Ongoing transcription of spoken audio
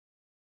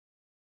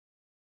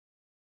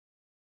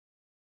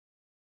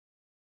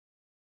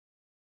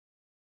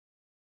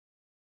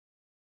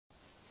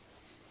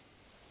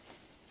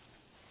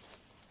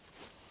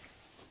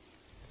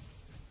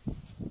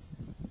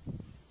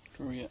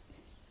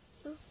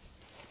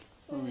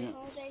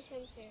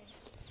sensor.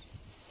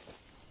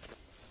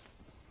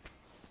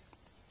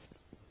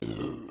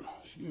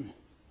 Excuse me.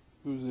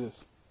 Who's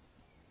this?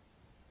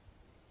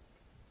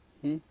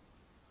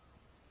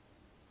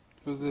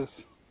 Who's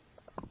this?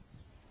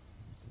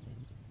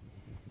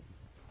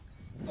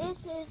 This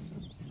is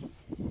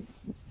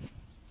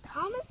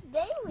Thomas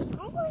Bailey.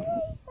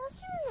 Holladay,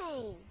 that's your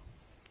name.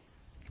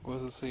 What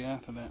does it say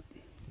after that?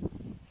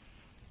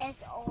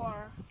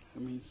 SR.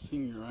 That means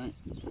senior, right?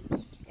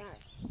 Yeah.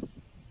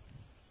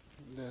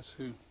 That's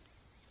who?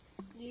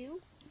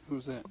 You?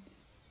 Who's that?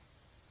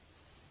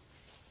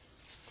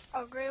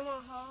 Our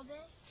Grandma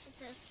Holladay. It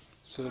says.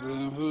 So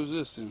then, who's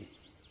this then?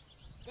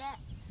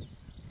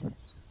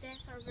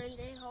 That's our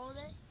Granddaddy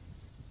Holladay.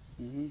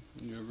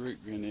 Your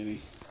great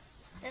granddaddy.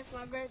 That's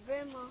my great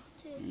grandma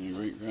too. And your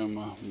great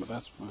grandma, but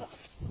that's my.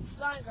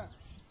 Longer.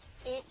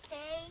 Aunt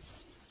Kay,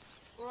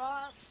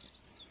 Rob,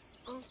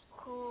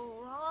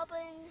 Uncle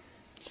Robin.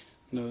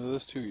 No,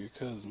 those two are your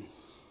cousins.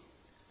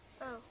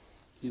 Oh.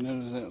 You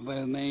notice that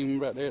last name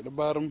right there at the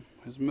bottom?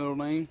 His middle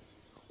name?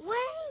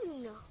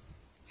 Wayne.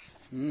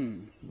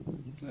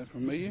 That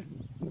familiar?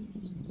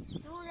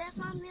 No, that's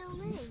my middle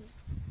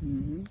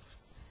name.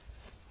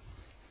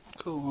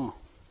 Cool, huh?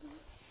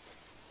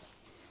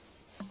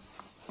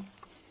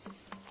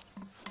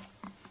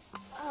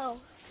 Oh.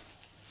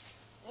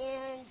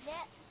 And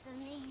that's the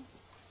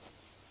niece.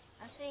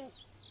 I think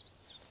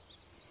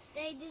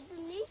they did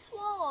the niece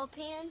wall up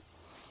in.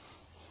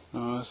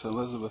 No, that's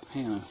Elizabeth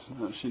Hannah.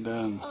 She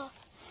died in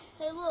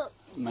Hey, look.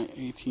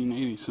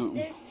 1880 something.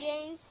 There's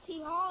James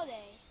P.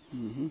 Holladay.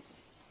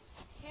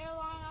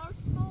 Caroline R.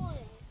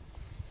 Holladay.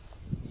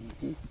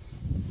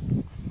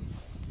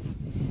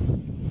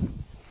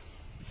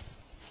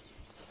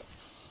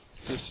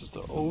 This is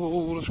the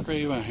oldest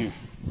grave out here.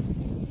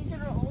 These are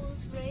the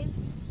oldest graves.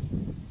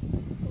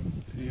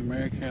 The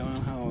Mary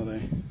Caroline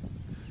Holladay.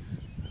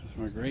 That's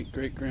my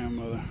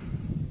great-great-grandmother.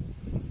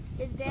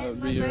 Is that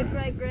my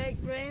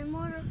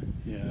great-great-great-grandmother?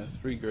 Yeah, that's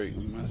three great.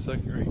 My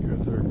second great, your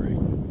third great.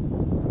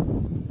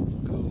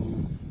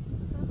 Cool.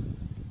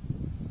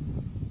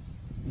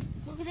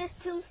 Look at this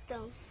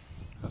tombstone.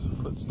 That's a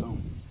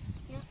footstone.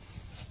 Yeah.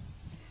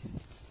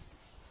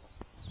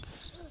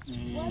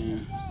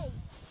 And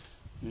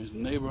there's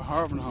neighbor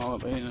Harvin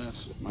Holladay, and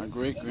that's my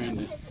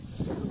great-granddad.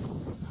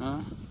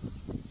 Huh?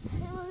 Hey,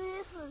 look at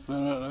this one.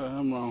 No,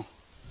 I'm wrong.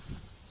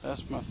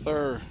 That's my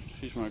third.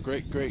 She's my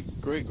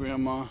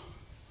great-great-great-grandma,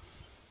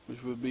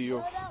 which would be your...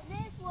 What about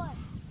this one?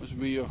 Which would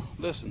be your...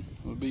 Listen,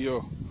 would be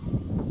your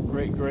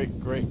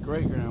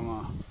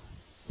great-great-great-great-grandma.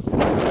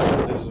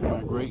 This is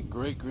my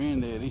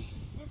great-great-granddaddy.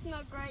 This is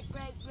my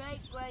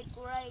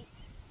great-great-great-great-great.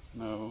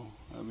 No,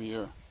 that'd be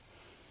your...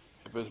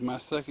 If it's my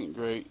second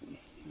great,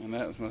 and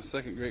that was my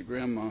second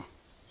great-grandma,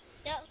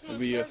 it'd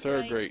be your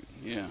third great.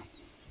 Yeah.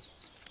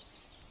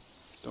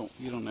 Don't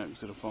get on that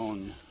because it'll fall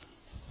on you.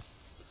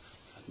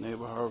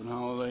 Neighbor Harvin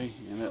Holladay,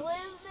 and that's...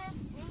 Elizabeth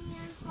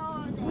Ann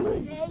Holladay,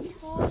 they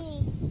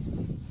 20.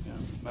 Yeah,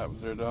 that was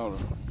their daughter.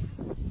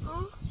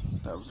 Huh?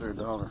 That was their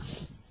daughter.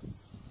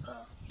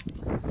 Oh.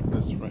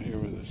 This right here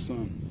was their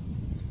son.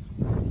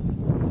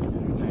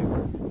 And her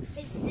neighbor.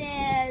 It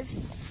says...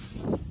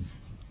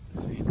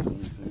 His aunt's on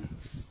there.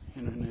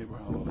 And her neighbor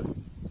Holladay.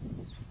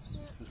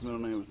 His middle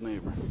name was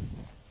Neighbor.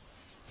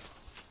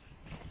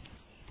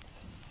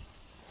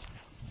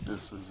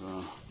 This is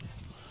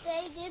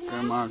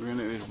Grandma and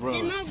Granddaddy's brother.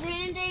 Did my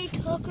granddaddy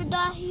Tucker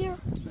die here?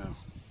 No.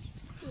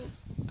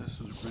 This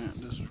was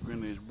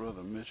Granddaddy's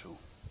brother Mitchell.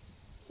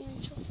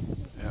 Mitchell.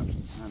 Yep.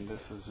 And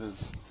this is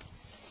his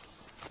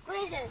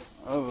Granddad.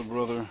 other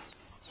brother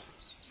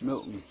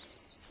Milton.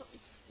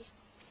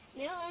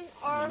 Milton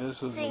or And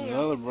this is Singer. his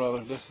other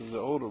brother. This is the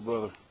older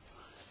brother.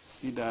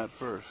 He died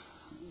first.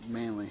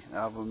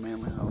 Alvin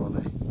Manley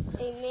Holladay.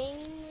 A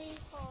mainly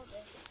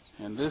Holladay.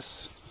 And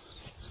this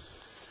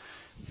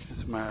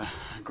is my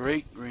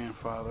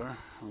great-grandfather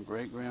and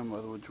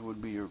great-grandmother, which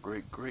would be your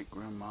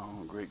great-great-grandma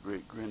and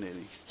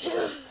great-great-granddaddy.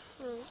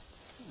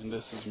 And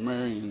this is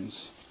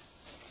Marion's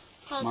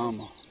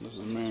mama. This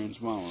is Marion's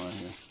mama right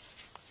here.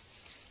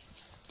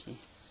 See?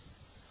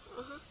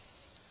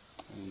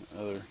 And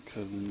other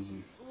cousins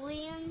and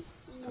William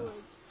stuff.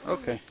 Wood.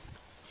 Okay.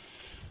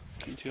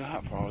 Getting too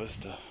hot for all this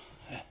stuff.